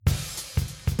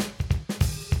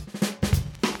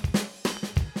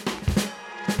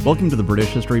Welcome to the British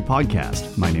History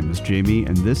Podcast. My name is Jamie,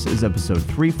 and this is episode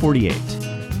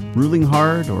 348, Ruling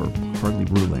Hard or Hardly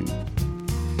Ruling.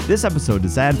 This episode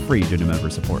is ad-free due to member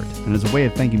support, and as a way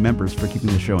of thanking members for keeping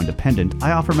the show independent,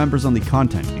 I offer members-only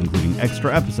content, including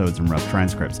extra episodes and rough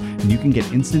transcripts, and you can get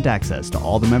instant access to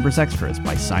all the members' extras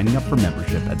by signing up for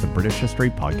membership at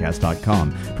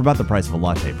thebritishhistorypodcast.com for about the price of a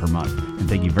latte per month. And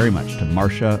thank you very much to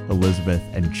Marcia, Elizabeth,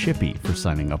 and Chippy for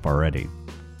signing up already.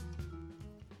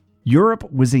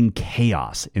 Europe was in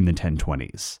chaos in the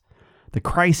 1020s. The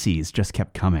crises just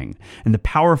kept coming, and the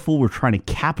powerful were trying to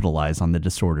capitalize on the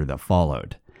disorder that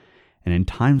followed. And in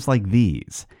times like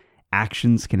these,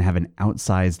 actions can have an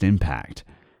outsized impact,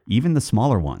 even the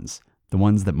smaller ones, the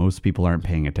ones that most people aren't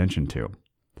paying attention to.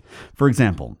 For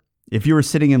example, if you were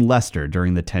sitting in Leicester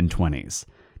during the 1020s,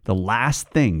 the last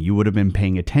thing you would have been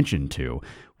paying attention to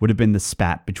would have been the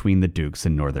spat between the dukes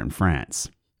in northern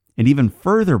France. And even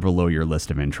further below your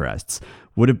list of interests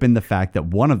would have been the fact that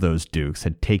one of those dukes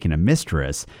had taken a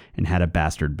mistress and had a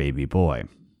bastard baby boy.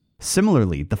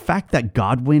 Similarly, the fact that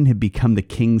Godwin had become the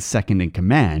king's second in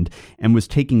command and was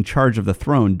taking charge of the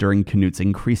throne during Canute's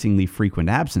increasingly frequent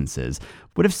absences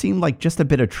would have seemed like just a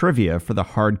bit of trivia for the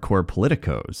hardcore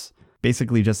politicos.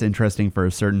 Basically just interesting for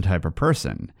a certain type of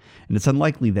person, and it's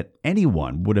unlikely that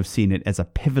anyone would have seen it as a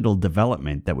pivotal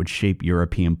development that would shape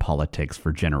European politics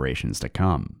for generations to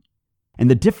come. And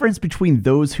the difference between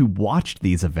those who watched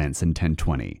these events in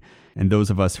 1020 and those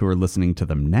of us who are listening to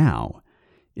them now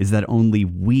is that only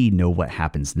we know what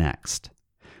happens next.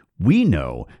 We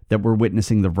know that we're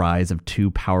witnessing the rise of two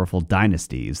powerful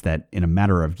dynasties that, in a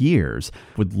matter of years,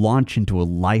 would launch into a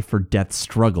life or death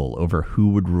struggle over who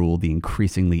would rule the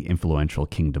increasingly influential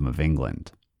Kingdom of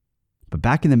England. But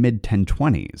back in the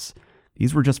mid-1020s,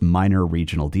 these were just minor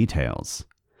regional details.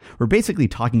 We're basically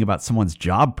talking about someone's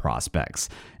job prospects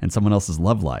and someone else's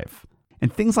love life.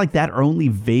 And things like that are only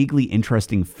vaguely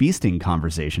interesting feasting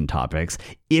conversation topics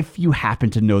if you happen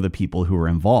to know the people who are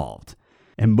involved.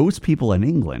 And most people in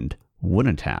England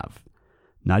wouldn't have,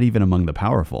 not even among the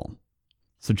powerful.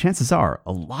 So chances are,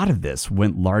 a lot of this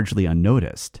went largely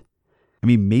unnoticed. I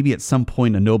mean, maybe at some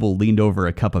point a noble leaned over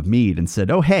a cup of mead and said,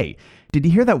 "Oh hey, did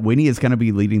you hear that Winnie is going to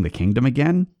be leading the kingdom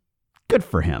again? Good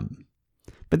for him."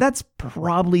 But that's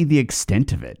probably the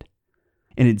extent of it.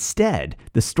 And instead,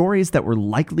 the stories that were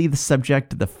likely the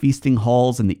subject of the feasting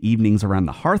halls and the evenings around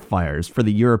the hearth fires for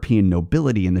the European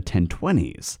nobility in the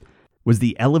 1020s was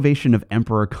the elevation of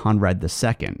Emperor Conrad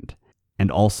II,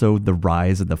 and also the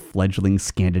rise of the fledgling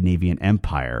Scandinavian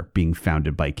Empire being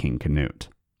founded by King Canute.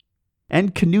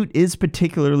 And Canute is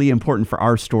particularly important for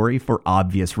our story for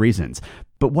obvious reasons.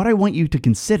 But what I want you to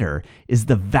consider is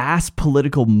the vast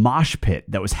political mosh pit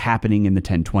that was happening in the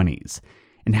 1020s,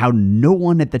 and how no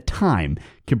one at the time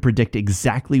could predict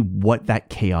exactly what that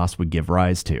chaos would give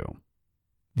rise to.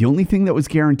 The only thing that was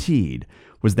guaranteed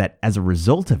was that as a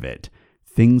result of it,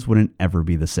 things wouldn't ever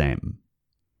be the same.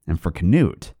 And for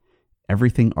Canute,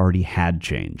 everything already had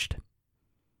changed.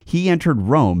 He entered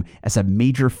Rome as a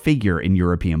major figure in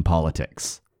European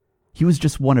politics. He was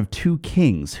just one of two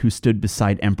kings who stood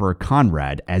beside Emperor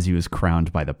Conrad as he was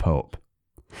crowned by the Pope.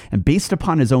 And based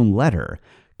upon his own letter,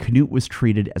 Canute was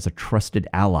treated as a trusted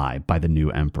ally by the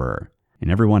new emperor, and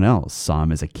everyone else saw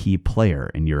him as a key player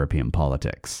in European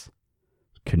politics.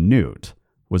 Canute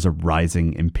was a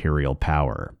rising imperial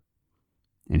power.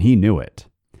 And he knew it.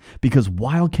 Because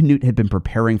while Canute had been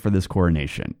preparing for this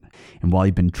coronation, and while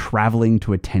he'd been traveling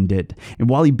to attend it, and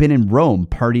while he'd been in Rome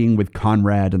partying with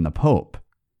Conrad and the Pope,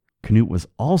 Canute was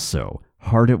also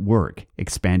hard at work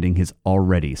expanding his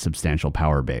already substantial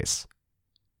power base.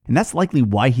 And that's likely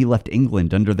why he left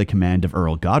England under the command of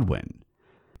Earl Godwin,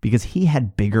 because he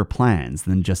had bigger plans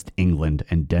than just England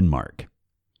and Denmark.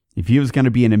 If he was going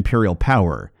to be an imperial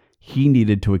power, he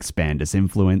needed to expand his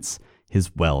influence,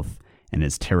 his wealth, and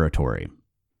his territory.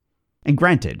 And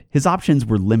granted, his options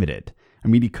were limited. I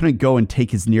mean, he couldn't go and take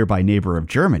his nearby neighbor of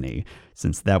Germany,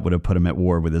 since that would have put him at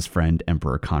war with his friend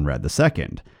Emperor Conrad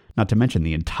II, not to mention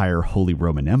the entire Holy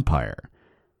Roman Empire.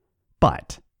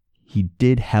 But he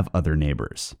did have other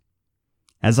neighbors.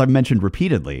 As I've mentioned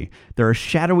repeatedly, there are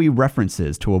shadowy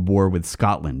references to a war with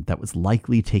Scotland that was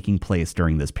likely taking place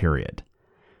during this period.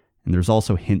 And there's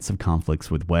also hints of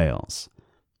conflicts with Wales.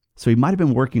 So he might have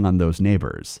been working on those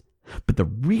neighbors. But the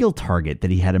real target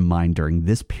that he had in mind during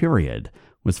this period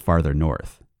was farther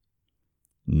north.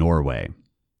 Norway.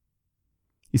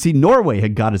 You see, Norway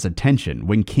had got his attention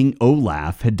when King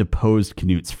Olaf had deposed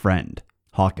Canute's friend,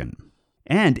 Håkon.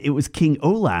 And it was King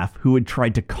Olaf who had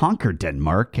tried to conquer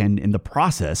Denmark and, in the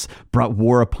process, brought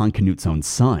war upon Canute's own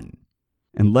son.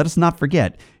 And let us not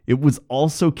forget, it was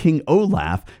also King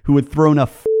Olaf who had thrown a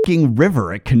f***ing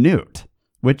river at Canute,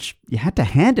 which, you had to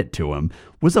hand it to him,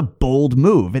 was a bold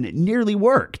move, and it nearly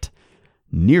worked.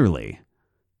 Nearly.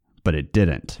 But it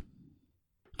didn't.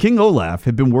 King Olaf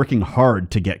had been working hard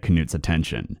to get Canut's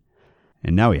attention,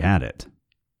 and now he had it.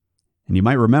 And you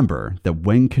might remember that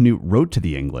when Canute wrote to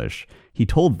the English, he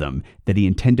told them that he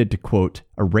intended to, quote,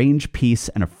 arrange peace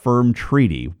and a firm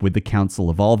treaty with the council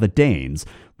of all the Danes,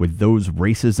 with those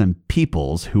races and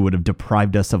peoples who would have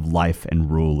deprived us of life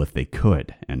and rule if they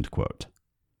could, end quote.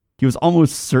 He was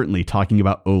almost certainly talking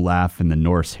about Olaf and the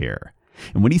Norse here.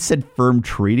 And when he said firm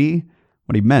treaty,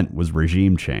 what he meant was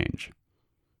regime change.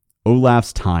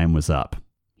 Olaf's time was up.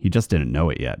 He just didn't know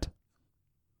it yet.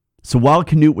 So while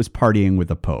Canute was partying with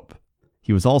the Pope,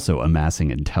 he was also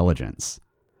amassing intelligence.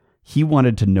 He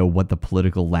wanted to know what the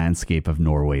political landscape of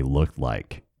Norway looked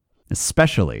like,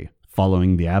 especially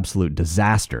following the absolute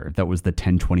disaster that was the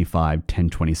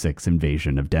 1025-1026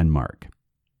 invasion of Denmark.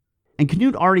 And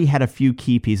Canute already had a few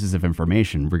key pieces of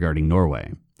information regarding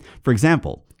Norway. For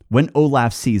example, when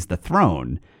Olaf seized the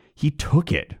throne, he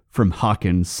took it from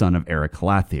Håkon, son of Erik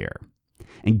Hlathir.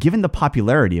 And given the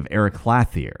popularity of Erik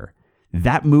Hlathir,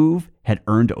 that move had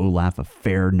earned Olaf a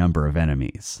fair number of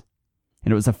enemies.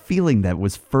 And it was a feeling that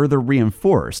was further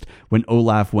reinforced when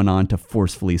Olaf went on to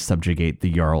forcefully subjugate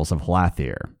the Jarls of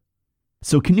Hlathir.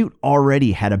 So Canute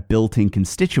already had a built-in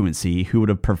constituency who would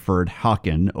have preferred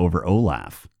Håkon over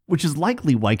Olaf, which is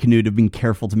likely why Canute had been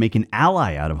careful to make an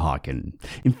ally out of Håkon.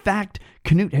 In fact,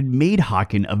 Canute had made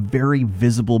Håkon a very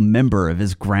visible member of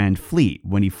his grand fleet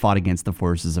when he fought against the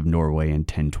forces of Norway in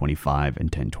 1025 and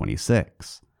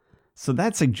 1026. So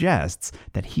that suggests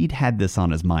that he'd had this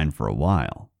on his mind for a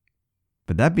while.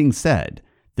 But that being said,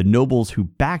 the nobles who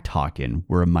backed Håkon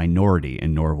were a minority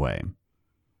in Norway.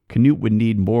 Canute would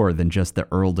need more than just the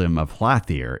earldom of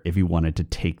Hlathir if he wanted to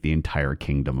take the entire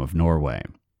kingdom of Norway.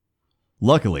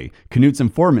 Luckily, Canute's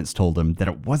informants told him that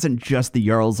it wasn't just the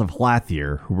Jarls of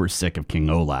Hlathir who were sick of King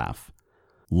Olaf.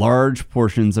 Large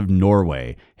portions of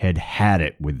Norway had had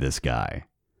it with this guy.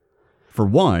 For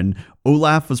one,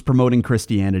 Olaf was promoting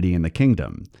Christianity in the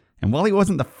kingdom, and while he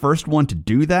wasn't the first one to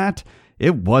do that,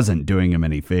 it wasn't doing him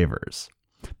any favors.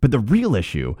 But the real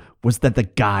issue was that the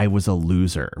guy was a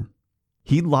loser.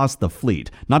 He'd lost the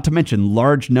fleet, not to mention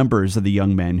large numbers of the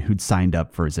young men who'd signed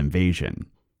up for his invasion,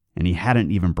 and he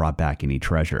hadn't even brought back any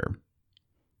treasure.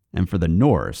 And for the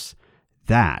Norse,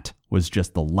 that was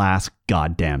just the last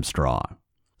goddamn straw.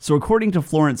 So according to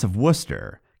Florence of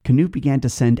Worcester, Canute began to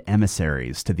send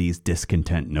emissaries to these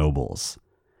discontent nobles,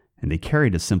 and they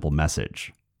carried a simple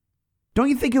message. Don't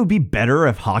you think it would be better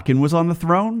if Håkon was on the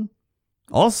throne?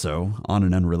 Also, on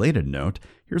an unrelated note,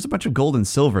 here's a bunch of gold and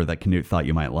silver that Canute thought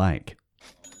you might like.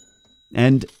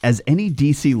 And as any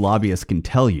DC lobbyist can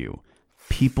tell you,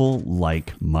 people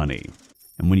like money.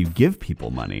 And when you give people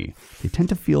money, they tend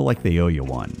to feel like they owe you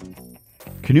one.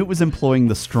 Canute was employing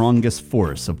the strongest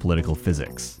force of political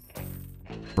physics: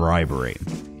 bribery.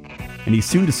 And he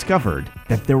soon discovered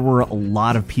that there were a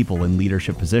lot of people in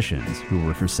leadership positions who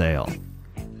were for sale,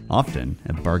 often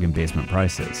at bargain basement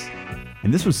prices.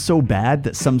 And this was so bad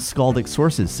that some skaldic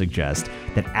sources suggest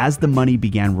that as the money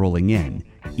began rolling in,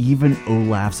 even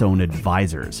Olaf's own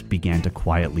advisors began to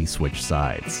quietly switch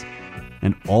sides.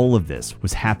 And all of this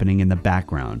was happening in the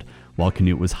background while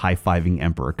Canute was high-fiving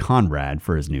Emperor Conrad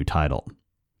for his new title.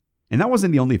 And that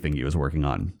wasn't the only thing he was working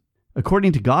on.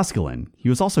 According to Goscelin, he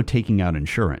was also taking out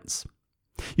insurance.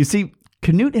 You see,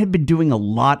 Canute had been doing a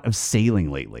lot of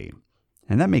sailing lately,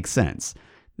 and that makes sense.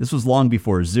 This was long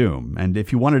before Zoom, and if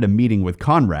he wanted a meeting with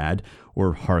Conrad,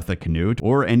 or Hartha Canute,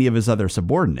 or any of his other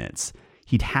subordinates,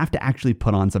 he'd have to actually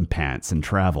put on some pants and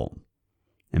travel.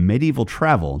 And medieval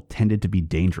travel tended to be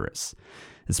dangerous,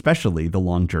 especially the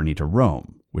long journey to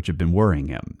Rome, which had been worrying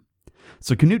him.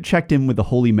 So Canute checked in with the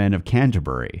holy men of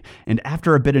Canterbury, and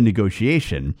after a bit of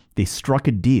negotiation, they struck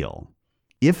a deal.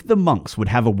 If the monks would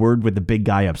have a word with the big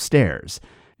guy upstairs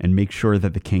and make sure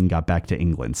that the king got back to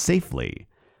England safely,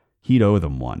 he'd owe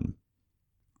them one.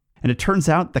 And it turns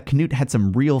out that Canute had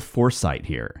some real foresight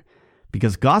here,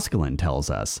 because Goscelin tells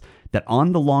us that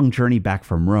on the long journey back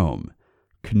from Rome,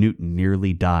 Canute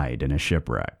nearly died in a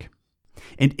shipwreck.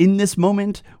 And in this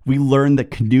moment, we learn that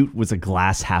Canute was a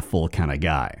glass half full kind of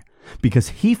guy, because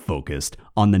he focused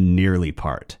on the nearly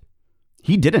part.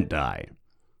 He didn't die.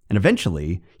 And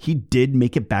eventually, he did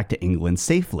make it back to England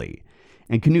safely.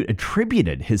 And Canute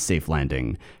attributed his safe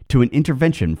landing to an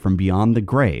intervention from beyond the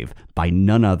grave by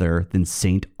none other than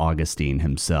St. Augustine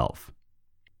himself.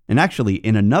 And actually,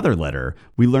 in another letter,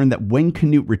 we learn that when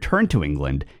Canute returned to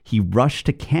England, he rushed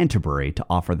to Canterbury to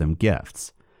offer them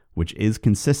gifts, which is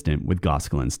consistent with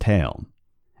Goscelin's tale.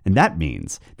 And that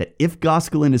means that if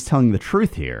Goscelin is telling the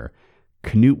truth here,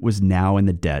 Canute was now in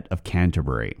the debt of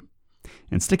Canterbury.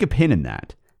 And stick a pin in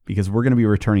that, because we're going to be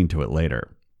returning to it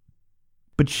later.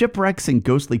 But shipwrecks and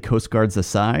ghostly coastguards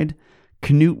aside,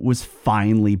 Canute was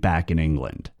finally back in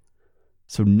England.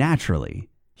 So naturally,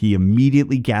 he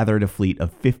immediately gathered a fleet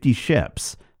of 50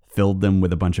 ships, filled them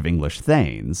with a bunch of English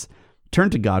thanes,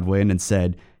 turned to Godwin and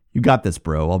said, "You got this,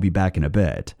 bro, I'll be back in a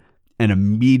bit," and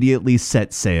immediately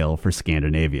set sail for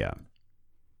Scandinavia.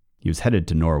 He was headed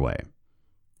to Norway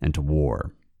and to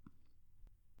war.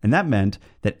 And that meant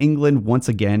that England once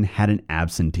again had an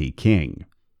absentee king,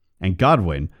 and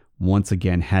Godwin once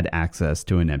again had access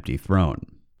to an empty throne,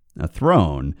 a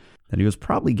throne that he was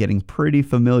probably getting pretty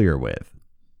familiar with.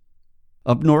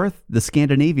 Up north, the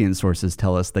Scandinavian sources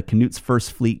tell us that Canute's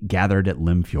first fleet gathered at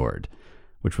Limfjord,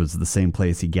 which was the same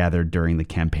place he gathered during the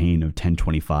campaign of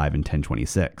 1025 and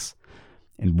 1026.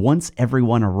 And once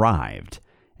everyone arrived,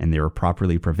 and they were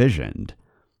properly provisioned,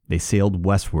 they sailed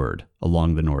westward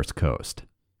along the Norse coast.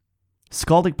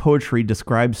 Skaldic poetry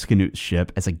describes Canute's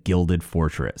ship as a gilded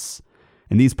fortress,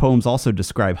 and these poems also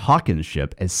describe Haakon's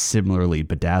ship as similarly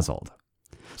bedazzled.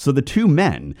 So the two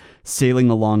men, sailing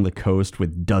along the coast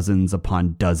with dozens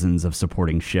upon dozens of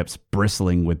supporting ships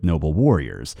bristling with noble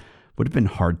warriors, would have been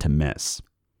hard to miss,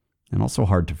 and also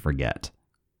hard to forget.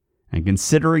 And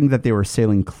considering that they were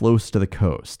sailing close to the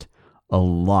coast, a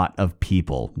lot of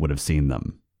people would have seen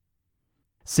them.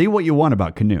 Say what you want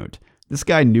about Canute, this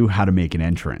guy knew how to make an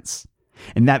entrance.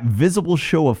 And that visible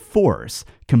show of force,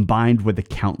 combined with the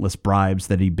countless bribes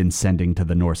that he'd been sending to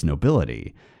the Norse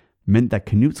nobility, meant that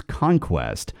Canute's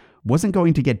conquest wasn't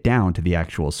going to get down to the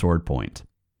actual sword point.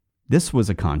 This was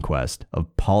a conquest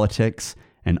of politics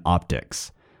and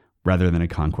optics, rather than a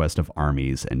conquest of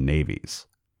armies and navies.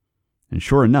 And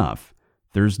sure enough,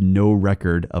 there's no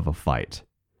record of a fight.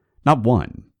 Not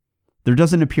one. There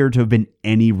doesn't appear to have been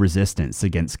any resistance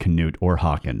against Canute or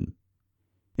Haakon.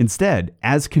 Instead,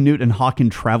 as Canute and Haakon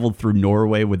traveled through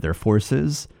Norway with their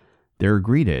forces, they were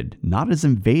greeted not as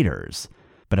invaders,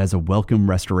 but as a welcome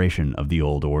restoration of the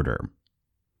old order.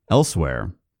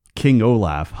 Elsewhere, King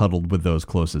Olaf huddled with those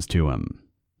closest to him,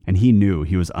 and he knew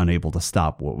he was unable to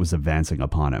stop what was advancing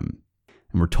upon him.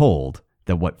 And we're told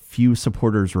that what few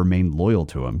supporters remained loyal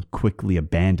to him quickly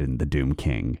abandoned the doomed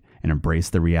king and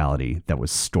embraced the reality that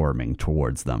was storming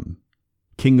towards them.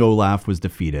 King Olaf was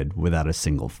defeated without a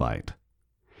single fight.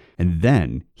 And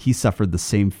then he suffered the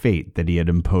same fate that he had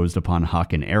imposed upon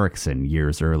Haakon Eriksson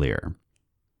years earlier.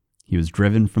 He was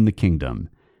driven from the kingdom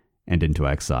and into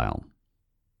exile.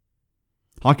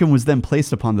 Haakon was then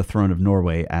placed upon the throne of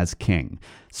Norway as king,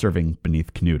 serving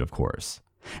beneath Canute, of course.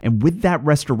 And with that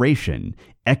restoration,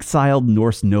 exiled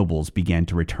Norse nobles began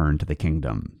to return to the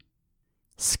kingdom.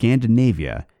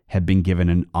 Scandinavia had been given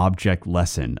an object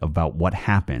lesson about what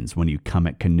happens when you come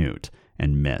at Canute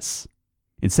and miss.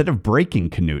 Instead of breaking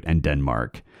Canute and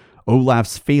Denmark,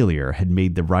 Olaf's failure had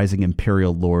made the rising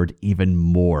imperial lord even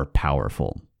more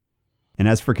powerful. And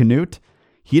as for Canute,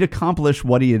 he'd accomplished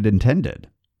what he had intended.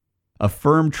 A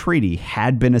firm treaty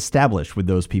had been established with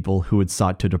those people who had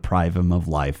sought to deprive him of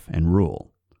life and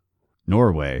rule.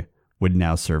 Norway would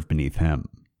now serve beneath him.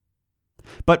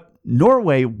 But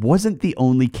Norway wasn't the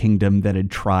only kingdom that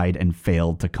had tried and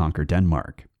failed to conquer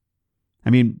Denmark. I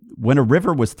mean, when a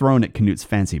river was thrown at Canute's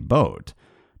fancy boat,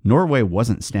 Norway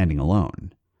wasn't standing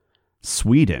alone.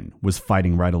 Sweden was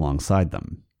fighting right alongside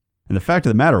them. And the fact of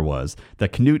the matter was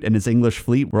that Canute and his English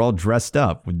fleet were all dressed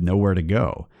up with nowhere to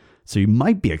go. So you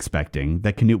might be expecting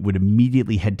that Canute would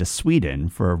immediately head to Sweden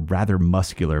for a rather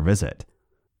muscular visit.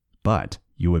 But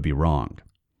you would be wrong.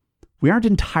 We aren't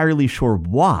entirely sure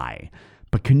why,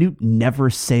 but Canute never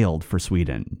sailed for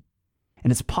Sweden.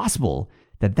 And it's possible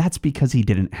that that's because he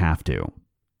didn't have to.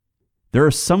 There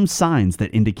are some signs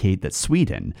that indicate that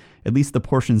Sweden, at least the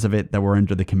portions of it that were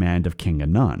under the command of King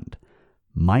Anund,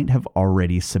 might have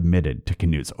already submitted to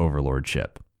Canute's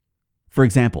overlordship. For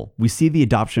example, we see the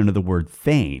adoption of the word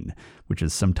thane, which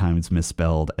is sometimes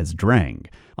misspelled as dreng,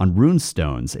 on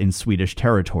runestones in Swedish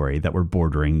territory that were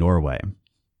bordering Norway.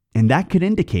 And that could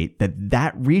indicate that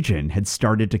that region had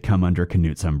started to come under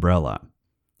Canute's umbrella,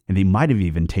 and they might have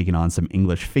even taken on some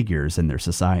English figures in their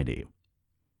society.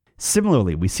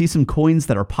 Similarly, we see some coins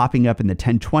that are popping up in the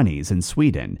 1020s in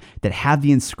Sweden that have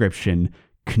the inscription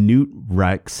Knut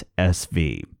Rex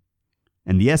SV.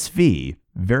 And the SV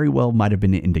very well might have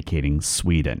been indicating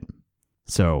Sweden.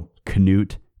 So,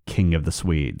 Canute, King of the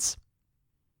Swedes.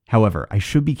 However, I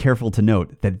should be careful to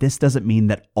note that this doesn't mean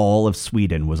that all of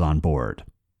Sweden was on board.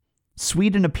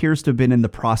 Sweden appears to have been in the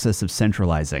process of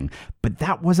centralizing, but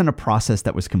that wasn't a process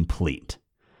that was complete.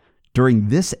 During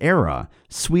this era,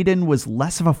 Sweden was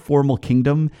less of a formal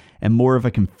kingdom and more of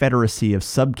a confederacy of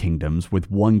sub-kingdoms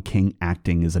with one king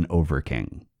acting as an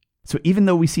overking. So even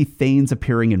though we see thanes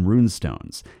appearing in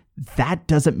runestones, that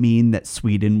doesn't mean that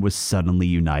Sweden was suddenly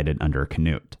united under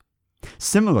Canute.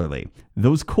 Similarly,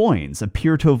 those coins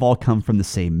appear to have all come from the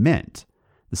same mint,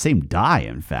 the same die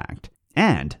in fact,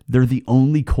 and they're the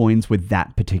only coins with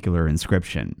that particular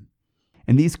inscription.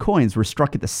 And these coins were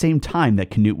struck at the same time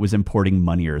that Canute was importing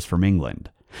moneyers from England.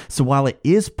 So while it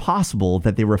is possible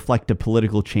that they reflect a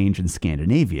political change in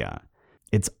Scandinavia,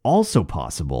 it's also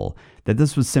possible that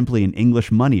this was simply an English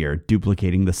moneyer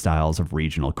duplicating the styles of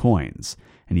regional coins,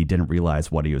 and he didn't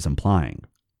realize what he was implying.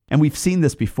 And we've seen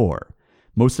this before.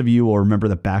 Most of you will remember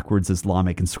the backwards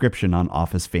Islamic inscription on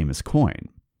Offa's famous coin.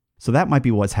 So that might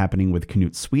be what's happening with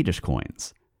Canute's Swedish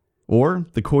coins. Or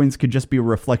the coins could just be a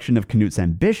reflection of Canute's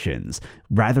ambitions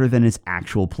rather than his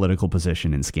actual political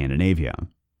position in Scandinavia.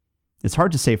 It's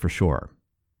hard to say for sure.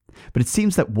 But it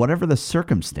seems that whatever the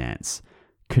circumstance,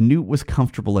 Canute was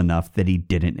comfortable enough that he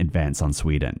didn't advance on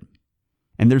Sweden.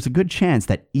 And there's a good chance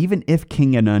that even if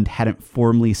King Anund hadn't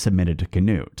formally submitted to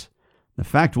Canute, the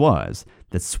fact was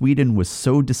that Sweden was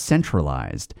so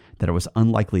decentralized that it was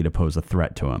unlikely to pose a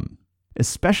threat to him.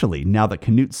 Especially now that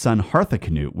Canute's son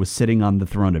Harthacnut was sitting on the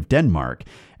throne of Denmark,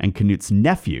 and Canute's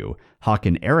nephew,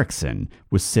 Håkon Eriksson,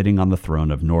 was sitting on the throne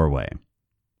of Norway.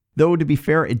 Though, to be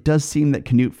fair, it does seem that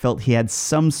Canute felt he had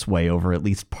some sway over at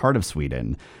least part of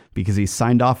Sweden, because he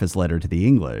signed off his letter to the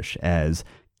English as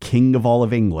King of all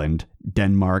of England,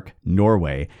 Denmark,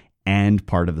 Norway, and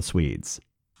part of the Swedes,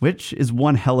 which is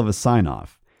one hell of a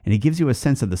sign-off, and it gives you a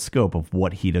sense of the scope of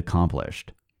what he'd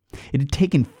accomplished. It had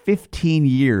taken 15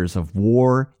 years of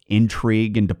war,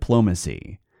 intrigue, and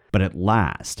diplomacy, but at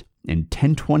last, in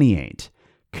 1028,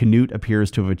 Canute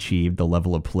appears to have achieved the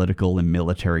level of political and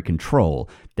military control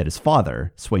that his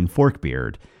father, Sweyn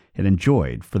Forkbeard, had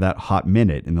enjoyed for that hot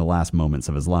minute in the last moments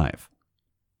of his life.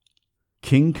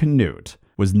 King Canute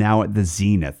was now at the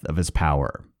zenith of his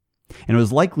power, and it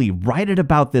was likely right at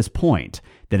about this point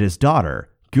that his daughter,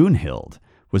 Gunhild,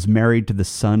 was married to the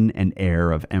son and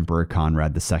heir of Emperor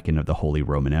Conrad II of the Holy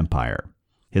Roman Empire.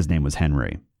 His name was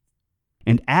Henry.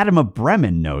 And Adam of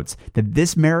Bremen notes that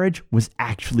this marriage was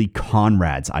actually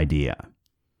Conrad's idea.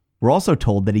 We're also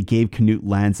told that he gave Canute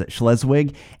lands at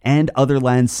Schleswig and other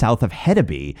lands south of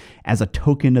Hedeby as a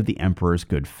token of the emperor's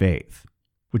good faith,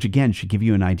 which again should give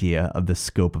you an idea of the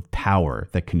scope of power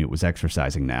that Canute was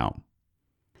exercising now.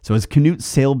 So as Canute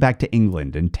sailed back to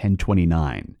England in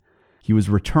 1029, he was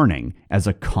returning as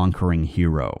a conquering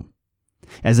hero,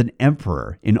 as an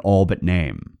emperor in all but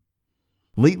name.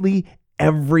 Lately,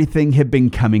 everything had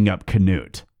been coming up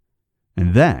Canute.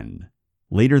 And then,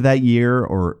 later that year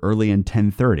or early in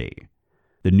 1030,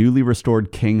 the newly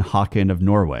restored King Håkon of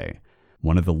Norway,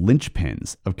 one of the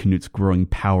linchpins of Canute's growing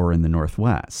power in the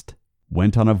northwest,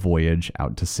 went on a voyage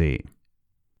out to sea.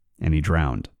 And he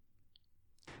drowned.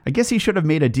 I guess he should have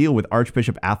made a deal with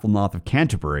Archbishop Athelnoth of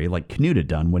Canterbury like Canute had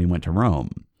done when he went to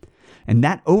Rome. And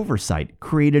that oversight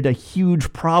created a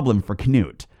huge problem for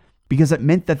Canute, because it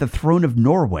meant that the throne of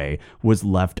Norway was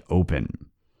left open.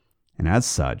 And as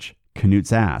such,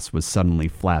 Canute's ass was suddenly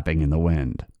flapping in the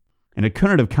wind. And it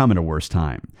couldn't have come at a worse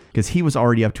time, because he was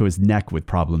already up to his neck with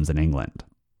problems in England.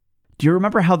 Do you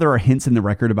remember how there are hints in the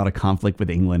record about a conflict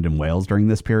with England and Wales during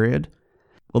this period?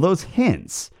 Well, those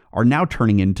hints are now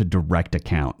turning into direct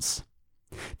accounts.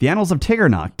 The Annals of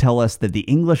Tigernach tell us that the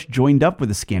English joined up with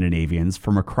the Scandinavians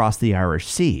from across the Irish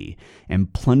Sea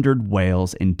and plundered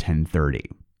Wales in 1030.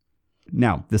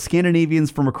 Now, the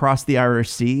Scandinavians from across the Irish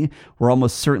Sea were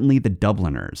almost certainly the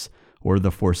Dubliners, or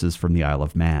the forces from the Isle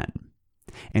of Man.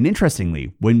 And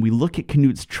interestingly, when we look at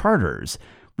Canute's charters,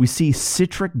 we see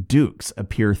Sitric dukes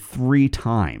appear 3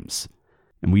 times.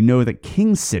 And we know that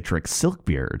King Sitric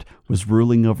Silkbeard was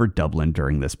ruling over Dublin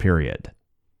during this period.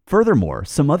 Furthermore,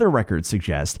 some other records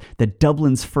suggest that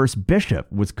Dublin's first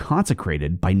bishop was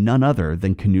consecrated by none other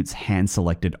than Canute's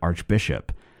hand-selected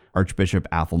archbishop, Archbishop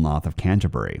Athelnoth of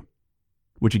Canterbury,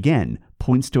 which again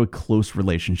points to a close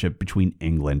relationship between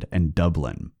England and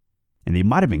Dublin. And they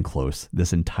might have been close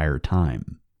this entire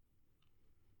time.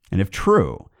 And if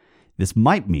true, this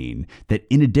might mean that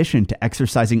in addition to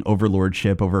exercising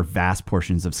overlordship over vast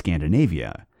portions of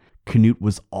Scandinavia, Canute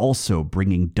was also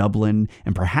bringing Dublin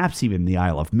and perhaps even the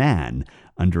Isle of Man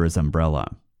under his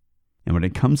umbrella. And when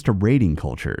it comes to raiding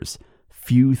cultures,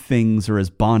 few things are as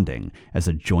bonding as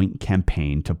a joint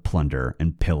campaign to plunder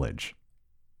and pillage.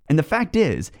 And the fact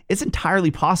is, it's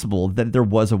entirely possible that there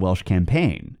was a Welsh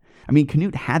campaign. I mean,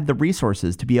 Canute had the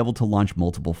resources to be able to launch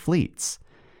multiple fleets.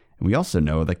 And we also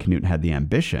know that Canute had the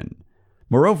ambition.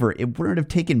 Moreover, it wouldn't have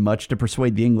taken much to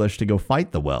persuade the English to go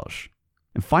fight the Welsh.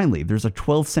 And finally, there's a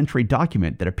 12th century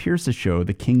document that appears to show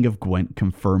the King of Gwent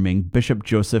confirming Bishop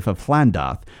Joseph of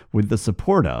Llandaff with the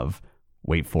support of,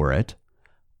 wait for it,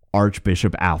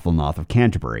 Archbishop Athelnoth of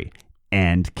Canterbury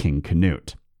and King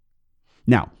Canute.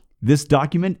 Now, this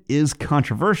document is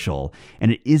controversial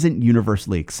and it isn't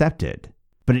universally accepted,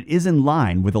 but it is in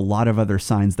line with a lot of other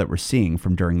signs that we're seeing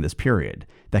from during this period,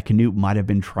 that Canute might have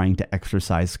been trying to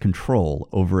exercise control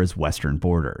over his western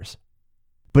borders.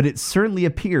 But it certainly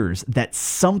appears that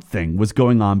something was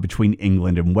going on between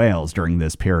England and Wales during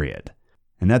this period,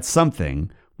 and that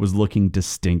something was looking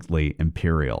distinctly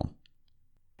imperial.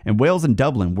 And Wales and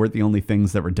Dublin weren't the only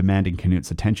things that were demanding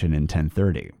Canute's attention in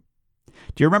 1030.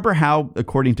 Do you remember how,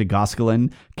 according to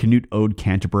Goscelin, Canute owed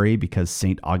Canterbury because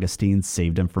St. Augustine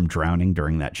saved him from drowning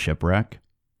during that shipwreck?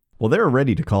 Well, they were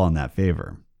ready to call on that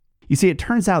favor. You see, it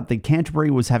turns out that Canterbury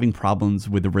was having problems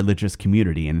with the religious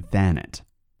community in Thanet,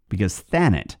 because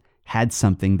Thanet had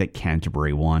something that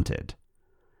Canterbury wanted.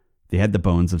 They had the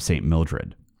bones of St.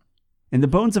 Mildred. And the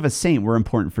bones of a saint were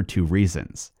important for two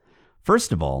reasons.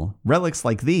 First of all, relics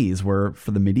like these were,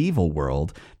 for the medieval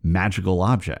world, magical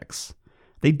objects.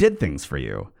 They did things for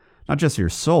you, not just your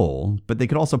soul, but they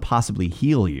could also possibly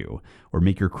heal you, or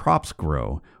make your crops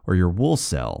grow, or your wool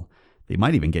sell. They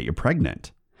might even get you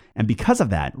pregnant. And because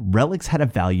of that, relics had a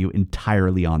value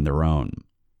entirely on their own.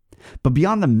 But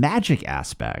beyond the magic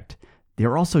aspect, they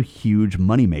are also huge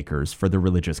moneymakers for the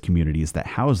religious communities that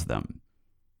house them,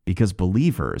 because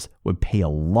believers would pay a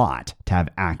lot to have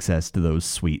access to those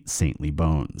sweet saintly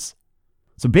bones.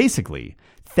 So basically,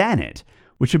 Thanet,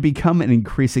 which had become an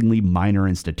increasingly minor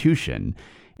institution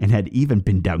and had even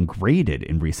been downgraded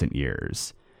in recent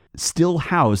years, still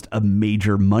housed a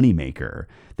major moneymaker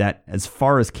that, as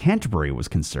far as Canterbury was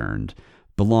concerned,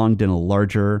 belonged in a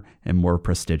larger and more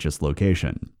prestigious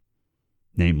location,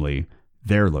 namely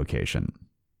their location.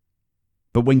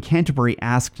 But when Canterbury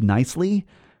asked nicely,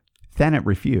 Thanet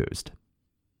refused.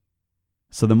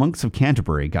 So the monks of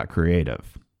Canterbury got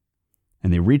creative,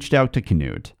 and they reached out to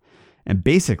Canute and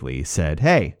basically said,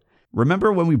 hey,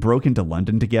 remember when we broke into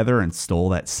London together and stole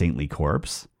that saintly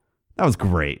corpse? That was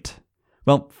great.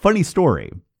 Well, funny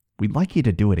story. We'd like you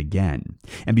to do it again.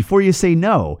 And before you say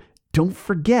no, don't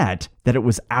forget that it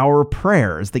was our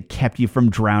prayers that kept you from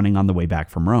drowning on the way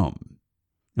back from Rome.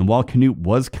 And while Canute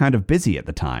was kind of busy at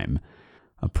the time,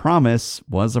 a promise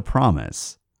was a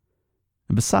promise.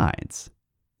 And besides,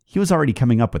 he was already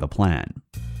coming up with a plan.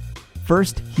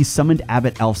 First, he summoned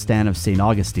Abbot Ælfstan of St.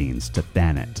 Augustine's to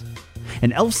Thanet.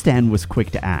 And Ælfstan was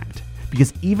quick to act,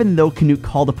 because even though Canute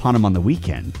called upon him on the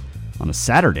weekend, on a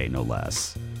Saturday no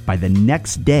less, by the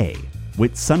next day,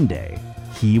 Whit Sunday,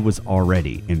 he was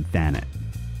already in Thanet.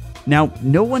 Now,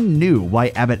 no one knew why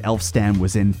Abbot Ælfstan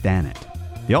was in Thanet.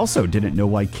 They also didn't know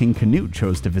why King Canute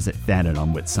chose to visit Thanet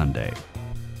on Whit Sunday.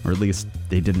 Or at least,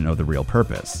 they didn't know the real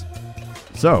purpose.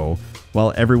 So,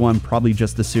 while everyone probably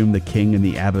just assumed the king and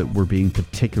the abbot were being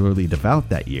particularly devout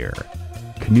that year,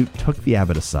 Canute took the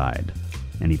abbot aside,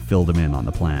 and he filled him in on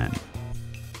the plan.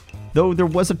 Though there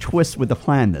was a twist with the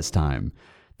plan this time.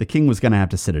 The king was going to have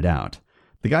to sit it out.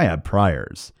 The guy had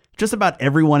priors. Just about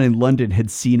everyone in London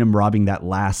had seen him robbing that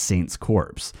last saint's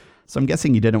corpse, so I'm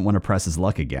guessing he didn't want to press his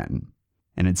luck again.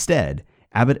 And instead,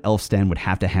 Abbot Ælfstan would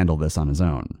have to handle this on his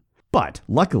own. But,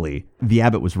 luckily, the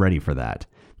abbot was ready for that,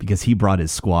 because he brought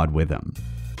his squad with him.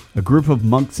 A group of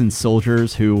monks and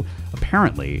soldiers who,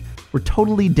 apparently, were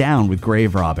totally down with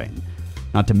grave robbing,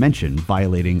 not to mention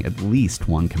violating at least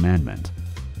one commandment.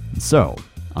 And so,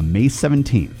 on May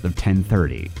 17th of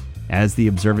 1030, as the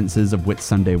observances of Whit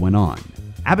Sunday went on,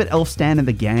 Abbot Ælfstan and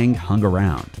the gang hung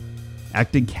around.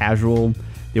 Acted casual,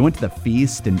 they went to the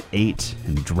feast and ate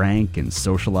and drank and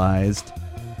socialized.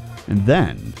 And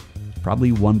then,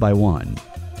 probably one by one,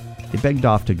 they begged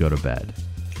off to go to bed.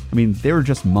 I mean, they were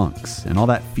just monks, and all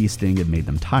that feasting had made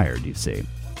them tired, you see.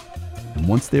 And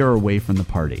once they were away from the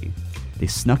party, they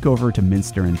snuck over to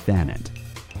Minster in Thanet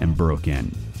and broke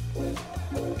in.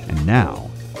 And now,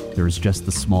 there was just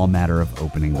the small matter of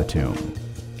opening the tomb.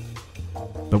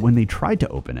 But when they tried to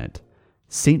open it,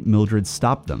 St. Mildred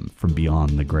stopped them from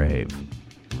beyond the grave.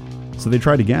 So they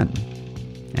tried again.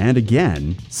 And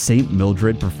again, St.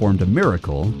 Mildred performed a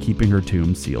miracle, keeping her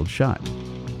tomb sealed shut.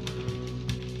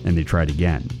 And they tried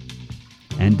again.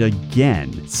 And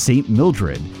again, St.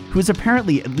 Mildred, who is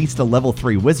apparently at least a level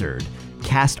 3 wizard,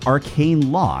 cast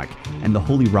Arcane Lock, and the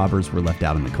holy robbers were left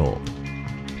out in the cold.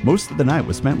 Most of the night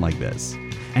was spent like this.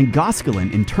 And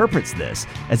Goscelin interprets this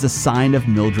as a sign of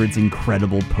Mildred's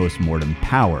incredible post-mortem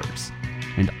powers.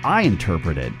 And I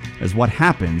interpret it as what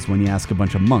happens when you ask a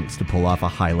bunch of monks to pull off a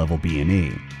high-level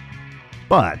B&E.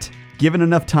 But given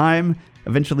enough time,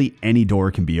 eventually any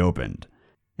door can be opened.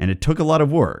 And it took a lot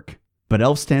of work, but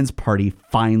Elfstan's party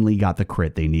finally got the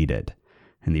crit they needed,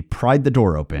 and they pried the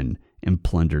door open and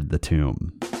plundered the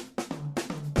tomb.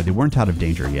 But they weren't out of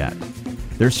danger yet.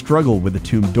 Their struggle with the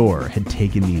tomb door had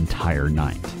taken the entire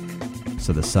night,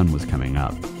 so the sun was coming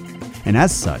up. And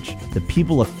as such, the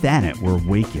people of Thanet were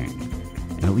waking,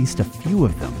 and at least a few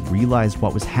of them realized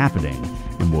what was happening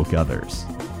and woke others.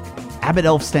 Abbot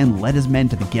Elfstan led his men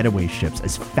to the getaway ships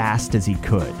as fast as he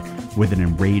could, with an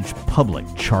enraged public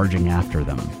charging after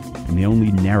them, and they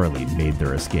only narrowly made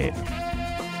their escape.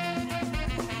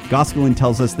 Goscelin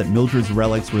tells us that Mildred's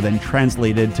relics were then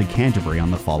translated to Canterbury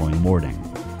on the following morning,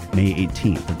 May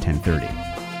 18th of 1030,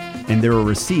 and they were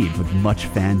received with much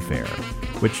fanfare,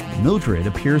 which Mildred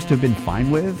appears to have been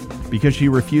fine with because she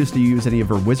refused to use any of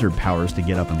her wizard powers to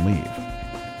get up and leave.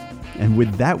 And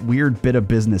with that weird bit of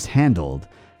business handled,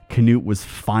 Canute was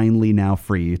finally now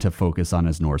free to focus on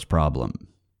his Norse problem.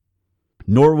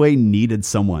 Norway needed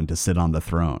someone to sit on the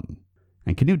throne,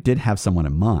 and Canute did have someone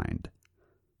in mind.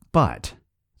 But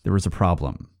there was a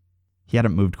problem. He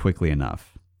hadn't moved quickly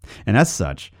enough. And as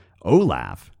such,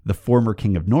 Olaf, the former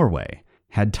king of Norway,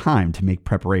 had time to make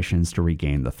preparations to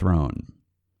regain the throne.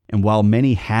 And while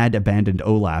many had abandoned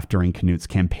Olaf during Canute's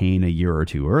campaign a year or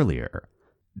two earlier,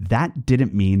 that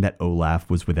didn't mean that Olaf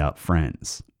was without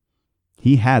friends.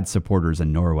 He had supporters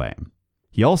in Norway.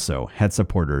 He also had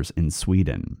supporters in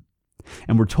Sweden.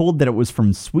 And we're told that it was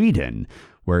from Sweden,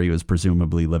 where he was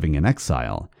presumably living in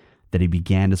exile, that he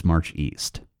began his march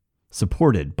east,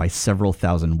 supported by several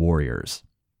thousand warriors.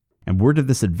 And word of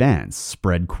this advance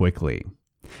spread quickly.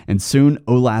 And soon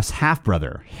Olaf's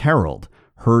half-brother, Harold,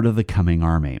 heard of the coming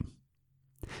army.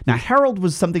 Now, Harold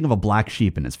was something of a black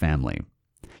sheep in his family.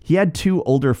 He had two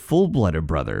older full-blooded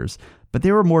brothers, but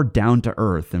they were more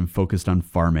down-to-earth and focused on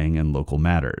farming and local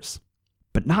matters.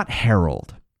 But not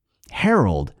Harold.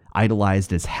 Harold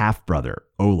idolized his half-brother,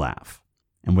 Olaf.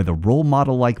 And with a role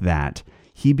model like that,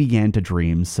 he began to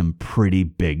dream some pretty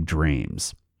big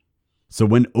dreams. So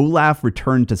when Olaf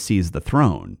returned to seize the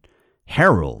throne,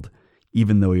 Harold,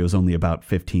 even though he was only about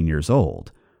 15 years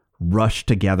old, rushed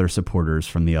to gather supporters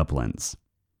from the uplands.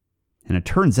 And it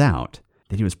turns out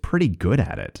that he was pretty good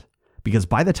at it, because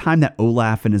by the time that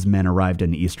Olaf and his men arrived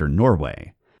in eastern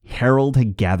Norway, Harold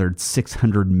had gathered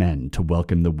 600 men to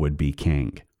welcome the would-be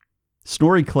king.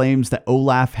 Snorri claims that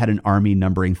Olaf had an army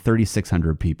numbering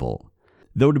 3,600 people,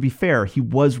 though to be fair, he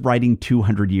was writing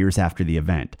 200 years after the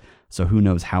event, so who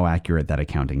knows how accurate that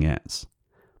accounting is.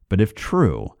 But if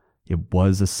true, it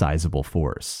was a sizable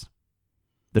force.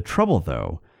 The trouble,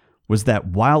 though, was that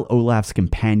while Olaf's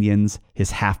companions,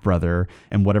 his half-brother,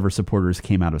 and whatever supporters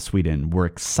came out of Sweden were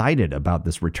excited about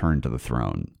this return to the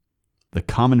throne, the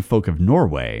common folk of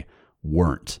Norway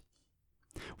weren't.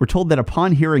 We're told that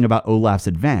upon hearing about Olaf's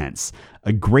advance,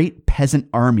 a great peasant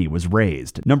army was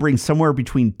raised, numbering somewhere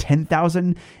between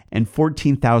 10,000 and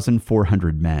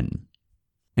 14,400 men.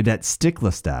 And at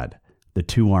Stiklestad, the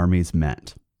two armies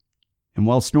met. And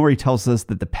while Snorri tells us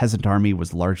that the peasant army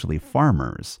was largely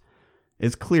farmers,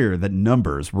 it's clear that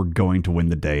numbers were going to win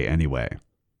the day anyway.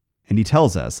 And he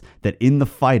tells us that in the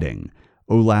fighting,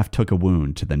 Olaf took a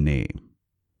wound to the knee,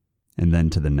 and then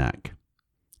to the neck.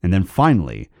 And then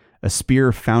finally, a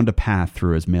spear found a path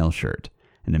through his mail shirt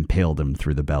and impaled him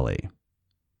through the belly.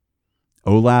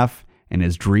 Olaf and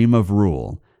his dream of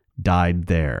rule died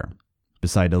there,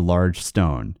 beside a large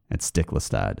stone at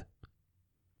Stiklestad.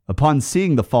 Upon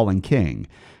seeing the fallen king,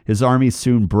 his army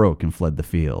soon broke and fled the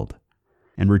field.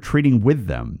 And retreating with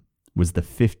them was the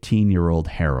 15-year-old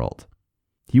Harold.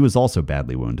 He was also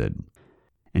badly wounded.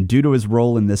 And due to his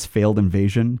role in this failed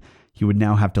invasion, he would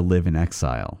now have to live in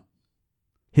exile.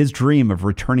 His dream of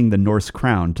returning the Norse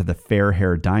crown to the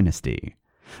Fairhair dynasty,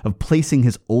 of placing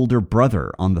his older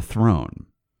brother on the throne,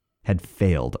 had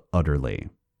failed utterly.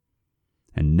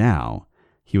 And now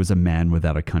he was a man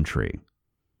without a country,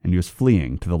 and he was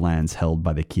fleeing to the lands held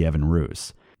by the Kievan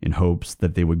Rus in hopes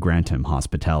that they would grant him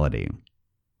hospitality.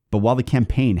 But while the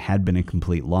campaign had been a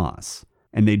complete loss,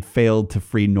 and they'd failed to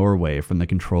free Norway from the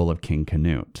control of King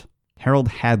Canute, Harold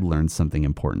had learned something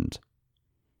important.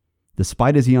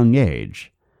 Despite his young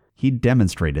age, he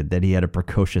demonstrated that he had a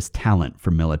precocious talent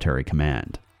for military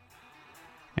command.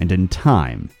 And in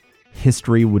time,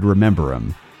 history would remember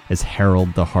him as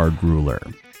Harold the Hard Ruler,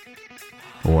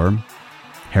 or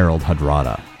Harold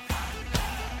Hardrada.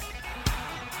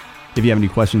 If you have any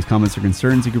questions, comments, or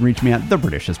concerns, you can reach me at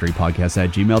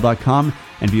thebritishhistorypodcast@gmail.com.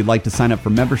 And if you'd like to sign up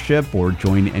for membership or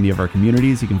join any of our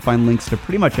communities, you can find links to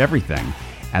pretty much everything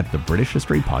at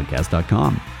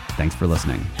thebritishhistorypodcast.com. Thanks for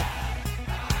listening.